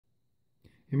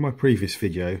In my previous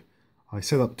video, I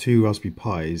set up two Raspberry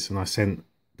Pis and I sent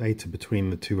data between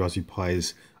the two Raspberry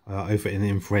Pis over an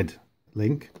infrared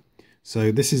link.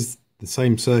 So this is the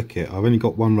same circuit. I've only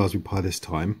got one Raspberry Pi this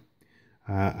time,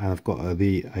 and I've got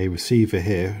a receiver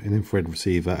here, an infrared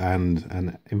receiver, and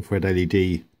an infrared LED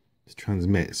to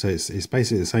transmit. So it's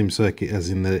basically the same circuit as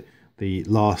in the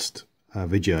last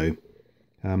video,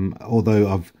 although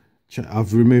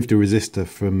I've removed a resistor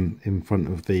from in front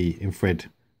of the infrared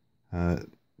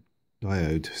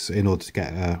diode in order to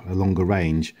get a longer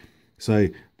range. So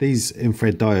these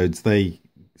infrared diodes, they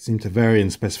seem to vary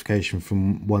in specification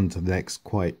from one to the next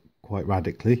quite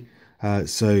radically.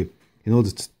 So in order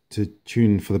to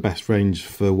tune for the best range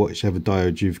for whichever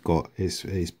diode you've got, it's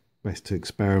best to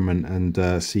experiment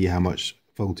and see how much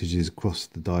voltage is across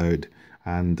the diode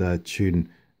and tune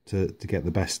to get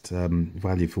the best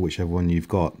value for whichever one you've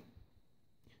got.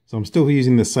 So I'm still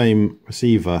using the same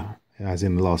receiver as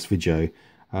in the last video,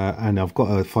 and I've got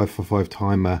a 545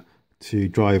 timer to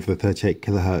drive the 38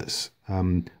 kilohertz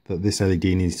that this LED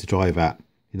needs to drive at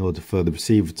in order for the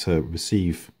receiver to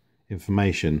receive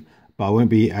information. But I won't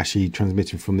be actually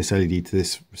transmitting from this LED to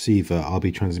this receiver. I'll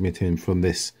be transmitting from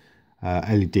this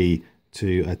LED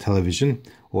to a television,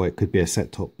 or it could be a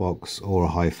set-top box or a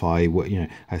HiFi. You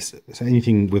know, so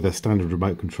anything with a standard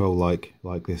remote control like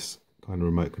this kind of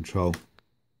remote control.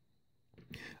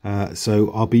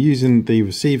 So I'll be using the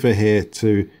receiver here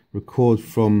to record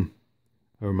from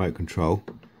a remote control,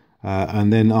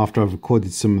 and then after I've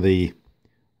recorded some of the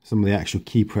actual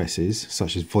key presses,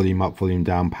 such as volume up, volume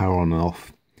down, power on and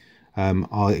off,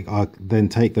 I'll then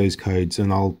take those codes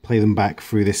and I'll play them back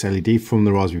through this LED from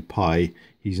the Raspberry Pi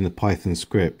using a Python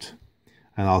script,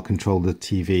 and I'll control the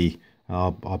TV.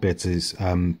 I'll be able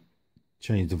to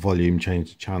change the volume,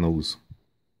 change the channels.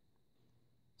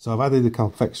 So I've added a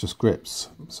couple of extra scripts.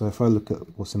 So if I look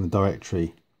at what's in the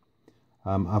directory,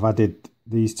 I've added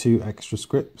these two extra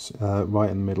scripts right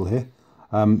in the middle here.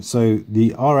 So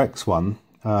the RX one,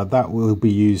 that will be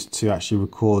used to actually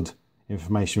record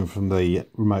information from the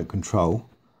remote control.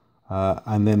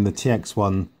 And then the TX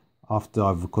one, after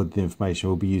I've recorded the information,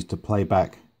 will be used to play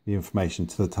back the information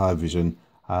to the television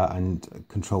and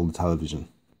control the television.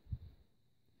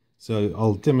 So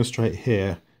I'll demonstrate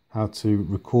here how to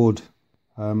record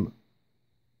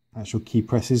actual key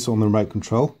presses on the remote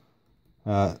control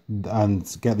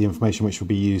and get the information which will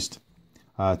be used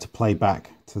to play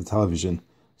back to the television.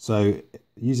 So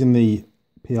using the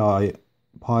PIR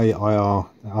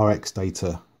RX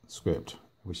data script,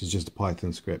 which is just a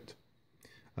Python script,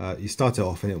 you start it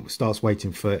off and it starts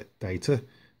waiting for data.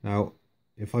 Now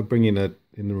if I bring in the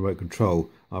remote control,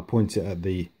 I'll point it at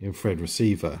the infrared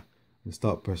receiver and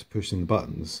start pushing the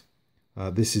buttons.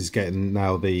 This is getting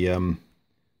now the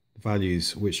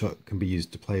values which can be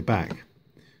used to play back.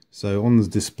 So on the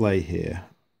display here,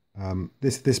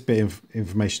 this bit of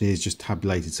information is just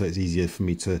tabulated, so it's easier for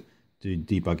me to do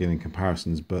debugging and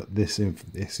comparisons. But this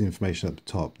information at the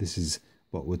top, this is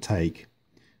what we'll take,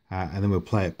 and then we'll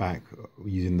play it back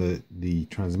using the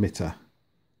transmitter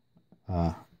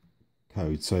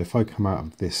code. So if I come out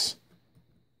of this,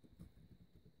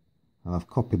 and I've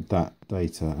copied that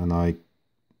data, and I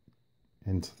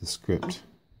enter the script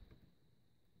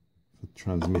for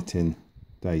transmitting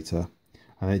data,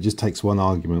 and it just takes one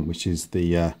argument, which is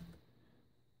the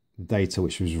data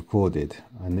which was recorded,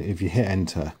 and if you hit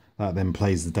enter, that then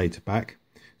plays the data back.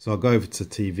 So I'll go over to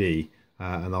TV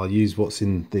and I'll use what's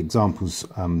in the examples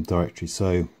directory.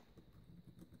 So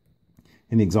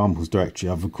in the examples directory,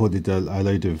 I've recorded a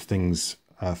load of things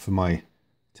for my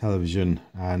television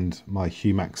and my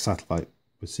Humax satellite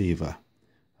receiver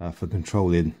for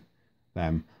controlling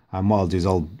them. And what I'll do is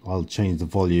I'll change the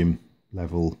volume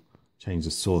level, change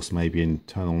the source maybe, and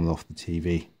turn on and off the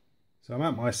TV. So I'm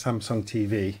at my Samsung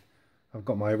TV. I've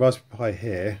got my Raspberry Pi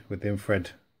here with the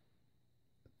infrared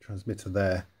transmitter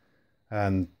there,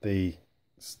 and the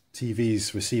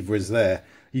TV's receiver is there.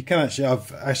 You can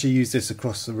I've actually used this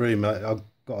across the room. I've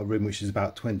got a room which is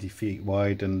about 20 feet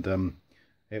wide, and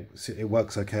it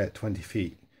works okay at 20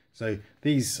 feet. So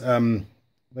these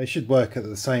they should work at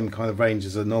the same kind of range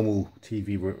as a normal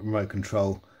TV remote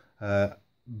control.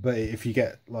 But if you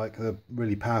get like the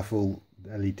really powerful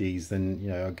LEDs, then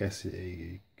I guess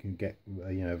you can get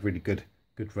a really good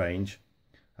range.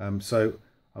 So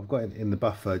I've got in the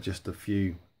buffer just a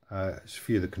few of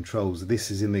the controls.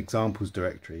 This is in the examples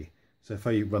directory. So if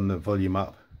I run the volume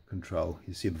up control,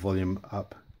 you see the volume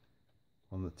up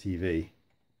on the TV.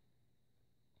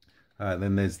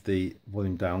 Then there's the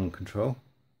volume down control.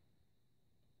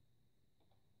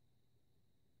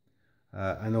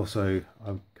 And also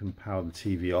I can power the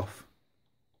TV off.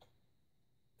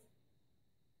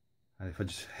 And if I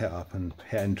just hit up and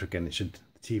hit enter again, the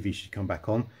TV should come back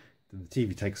on. The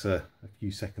TV takes a few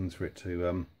seconds for it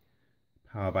to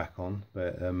power back on,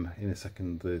 but in a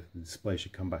second the display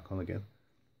should come back on again.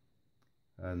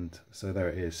 And so there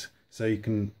it is. So you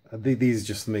can, these are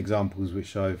just some examples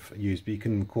which I've used, but you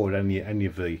can record any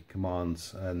of the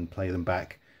commands and play them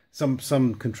back. Some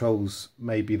controls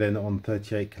maybe they're not on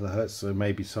 38 kilohertz, so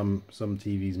maybe some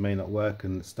TVs may not work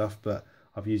and stuff, but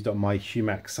I've used it on my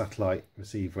Humax satellite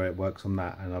receiver, it works on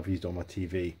that, and I've used it on my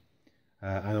TV.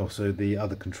 And also the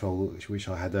other control which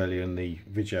I had earlier in the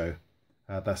video,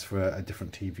 that's for a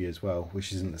different TV as well,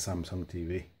 which isn't the Samsung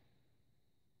TV.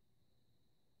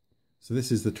 So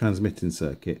this is the transmitting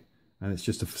circuit, and it's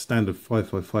just a standard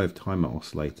 555 timer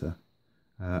oscillator,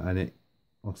 and it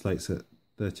oscillates at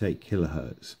 38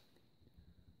 kilohertz.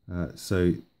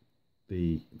 So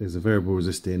there's a variable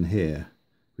resistor in here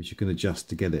which you can adjust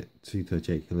to get it to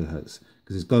 38 kilohertz,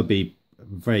 because it's got to be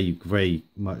very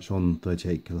much on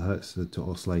 38 kilohertz to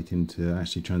oscillate into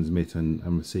actually transmit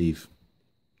and receive.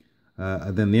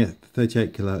 And then the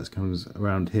 38 kilohertz comes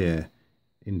around here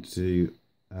into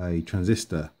a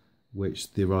transistor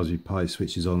which the Raspberry Pi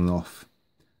switches on and off.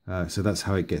 So that's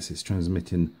how it gets its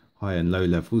transmitting high and low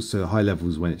levels. So high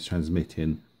levels when it's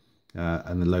transmitting,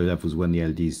 and the low levels when the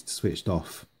LED is switched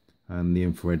off, and the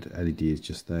infrared LED is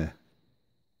just there.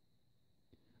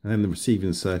 And then the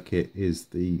receiving circuit is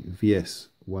the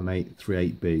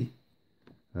VS1838B,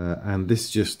 and this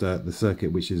is just the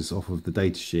circuit which is off of the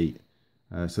datasheet.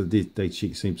 So the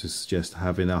datasheet seems to suggest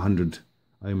having a 100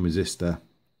 ohm resistor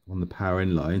on the power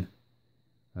in line,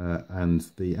 and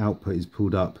the output is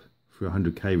pulled up through a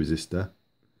 100k resistor,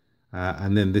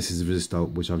 and then this is a resistor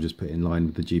which I've just put in line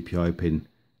with the GPIO pin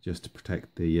just to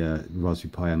protect the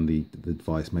Raspberry Pi and the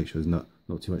device, make sure there's not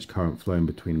too much current flowing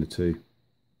between the two.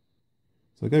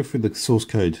 So I go through the source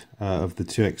code of the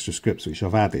 2 extra scripts which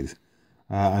I've added,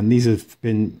 and these have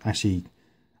been actually,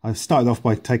 I started off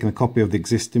by taking a copy of the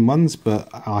existing ones, but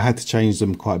I had to change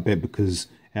them quite a bit because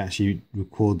it actually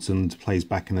records and plays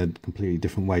back in a completely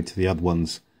different way to the other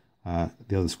ones, the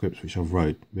other scripts which I've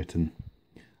written.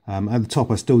 At the top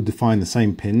I still define the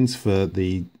same pins for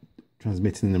the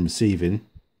transmitting and receiving,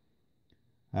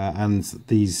 and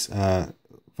these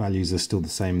values are still the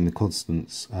same in the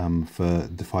constants for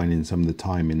defining some of the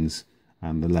timings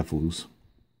and the levels,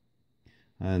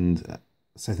 and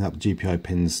setting up the GPIO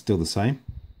pins still the same.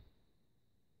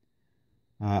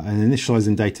 And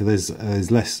initializing data, there's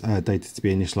less data to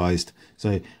be initialized.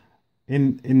 So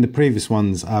in the previous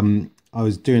ones, I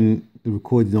was doing the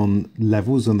recording on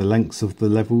levels, on the lengths of the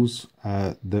levels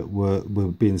that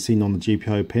were being seen on the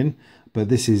GPIO pin, but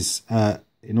this is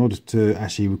in order to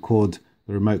actually record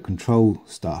the remote control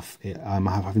stuff, I'm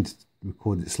having to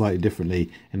record it slightly differently,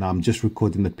 and I'm just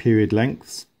recording the period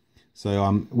lengths. So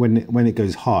when it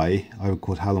goes high, I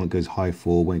record how long it goes high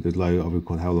for. When it goes low, I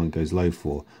record how long it goes low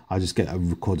for. I just get a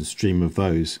recorded stream of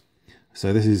those.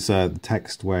 So this is the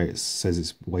text where it says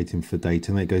it's waiting for data,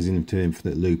 and then it goes into an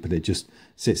infinite loop, and it just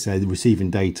sits there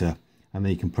receiving data, and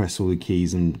then you can press all the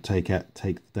keys and take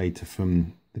the data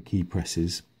from the key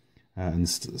presses and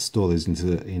store those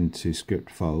into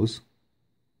script files.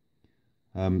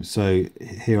 So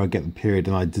here I get the period,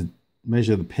 and I did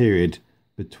measure the period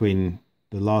between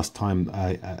the last time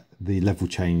the level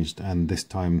changed and this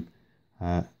time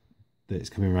that it's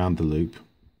coming around the loop.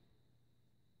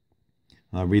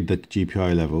 I read the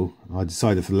GPIO level. I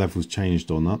decide if the level's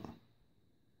changed or not,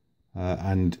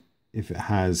 and if it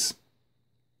has,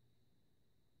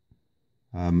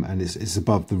 and it's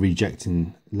above the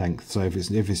rejecting length. So if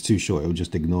it's too short, it will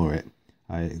just ignore it,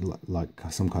 like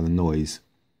some kind of noise.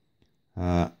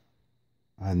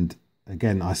 And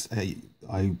again, I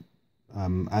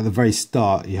at the very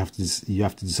start, you have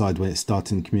to decide when it's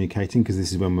starting communicating, because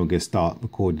this is when we're going to start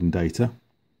recording data.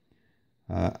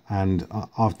 And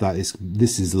after that,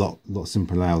 this is a lot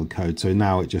simpler now, the code. So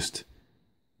now it just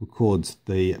records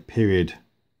the period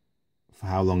for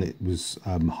how long it was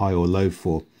high or low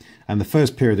for. And the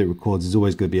first period it records is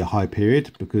always going to be a high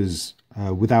period, because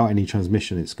without any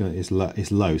transmission, it's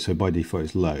low. So by default,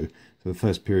 it's low. So the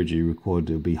first period you record,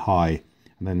 it'll be high,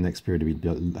 and then the next period will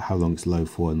be how long it's low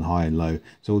for, and high and low.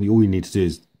 So all you need to do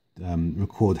is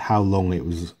record how long it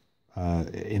was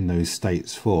in those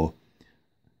states for.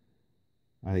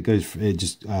 And it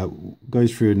just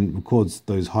goes through and records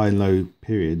those high and low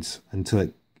periods until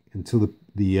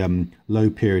the low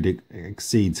period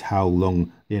exceeds how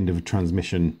long the end of a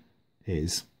transmission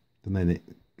is, and then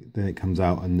it comes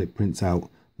out and it prints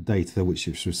out the data which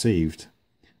it's received.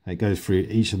 And it goes through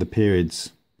each of the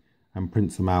periods and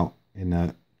prints them out in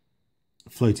a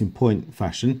floating point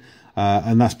fashion,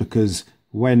 and that's because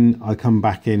when I come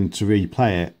back in to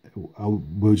replay it,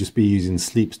 we'll just be using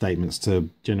sleep statements to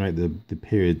generate the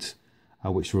periods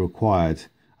which are required.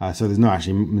 So there's no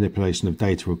actually manipulation of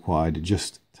data required. It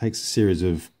just takes a series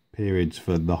of periods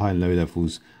for the high and low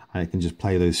levels, and it can just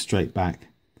play those straight back.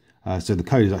 So the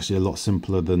code is actually a lot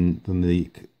simpler than the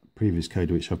previous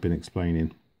code which I've been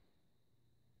explaining.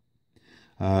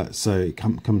 So it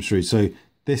comes through. So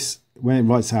this, when it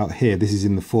writes out here, this is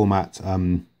in the format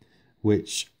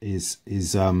which is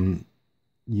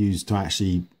used to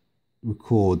actually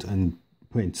record and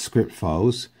put into script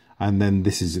files. And then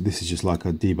this is just like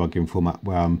a debugging format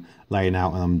where I'm laying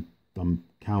out and I'm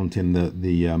counting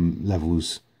the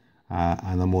levels,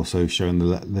 and I'm also showing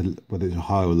whether it's a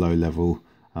high or low level,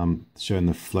 showing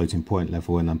the floating point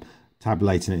level, and I'm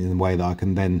tabulating it in a way that I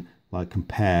can then like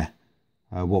compare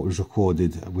what was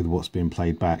recorded with what's being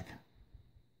played back.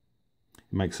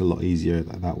 It makes it a lot easier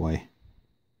that way,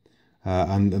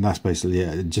 and that's basically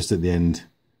it. Just at the end.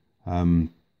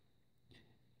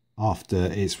 After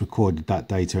it's recorded that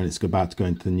data and it's about to go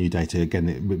into the new data, again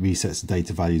it resets the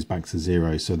data values back to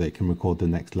 0 so that it can record the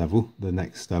next level, the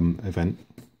next event.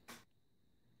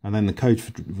 And then the code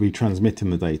for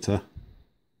retransmitting the data,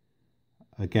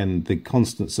 again the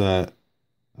constants are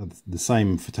the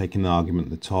same for taking the argument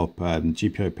at the top,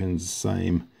 GPO pins the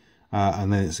same,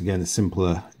 and then it's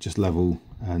simpler, just level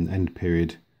and end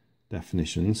period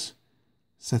definitions.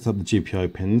 Set up the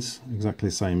GPO pins exactly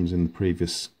the same as in the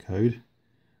previous code.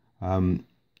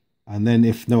 And then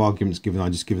if no argument is given, I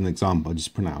just give an example. I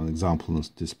just print out an example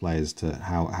and display as to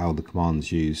how the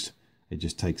command's used. It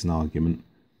just takes an argument,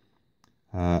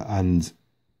 and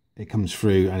it comes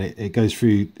through, and it goes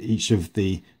through each of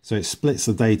the, so it splits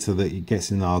the data that it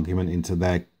gets in the argument into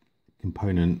their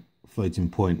component floating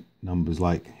point numbers,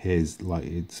 like here's, like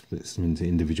it splits them into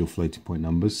individual floating point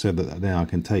numbers, so that then I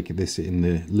can take this in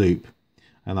the loop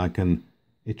and I can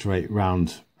iterate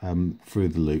round through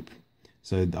the loop.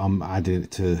 So I'm adding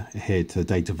it to here to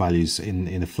data values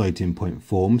in a floating point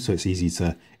form, so it's easy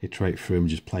to iterate through and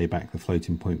just play back the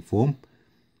floating point form.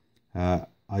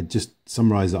 I just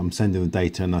summarize that I'm sending the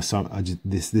data, and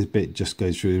this bit just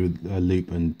goes through a loop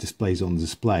and displays on the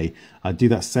display. I do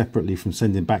that separately from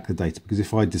sending back the data, because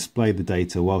if I display the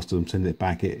data whilst I'm sending it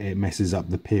back, it messes up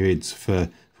the periods for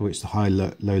which the high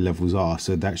low levels are.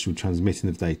 So the actual transmitting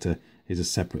of data is a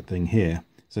separate thing here.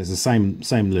 So it's the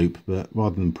same loop, but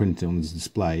rather than printing it on the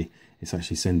display, it's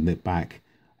actually sending it back.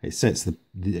 It sets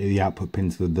the output pin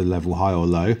to the level high or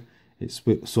low. It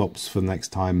swaps for the next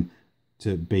time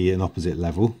to be an opposite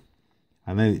level,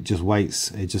 and then it just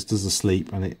waits. It just does the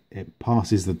sleep, and it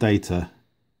passes the data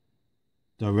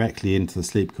directly into the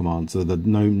sleep command. So there's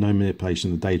no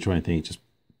manipulation of the data or anything. It just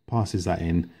passes that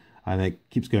in, and it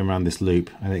keeps going around this loop,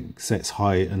 and it sets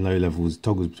high and low levels,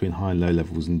 toggles between high and low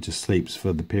levels, and just sleeps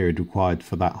for the period required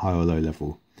for that high or low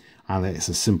level. And it's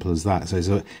as simple as that.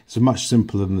 So it's much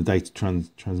simpler than the data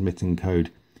transmitting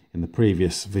code in the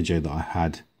previous video that I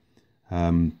had.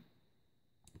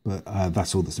 But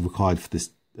that's all that's required for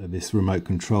this remote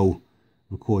control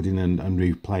recording and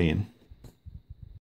replaying.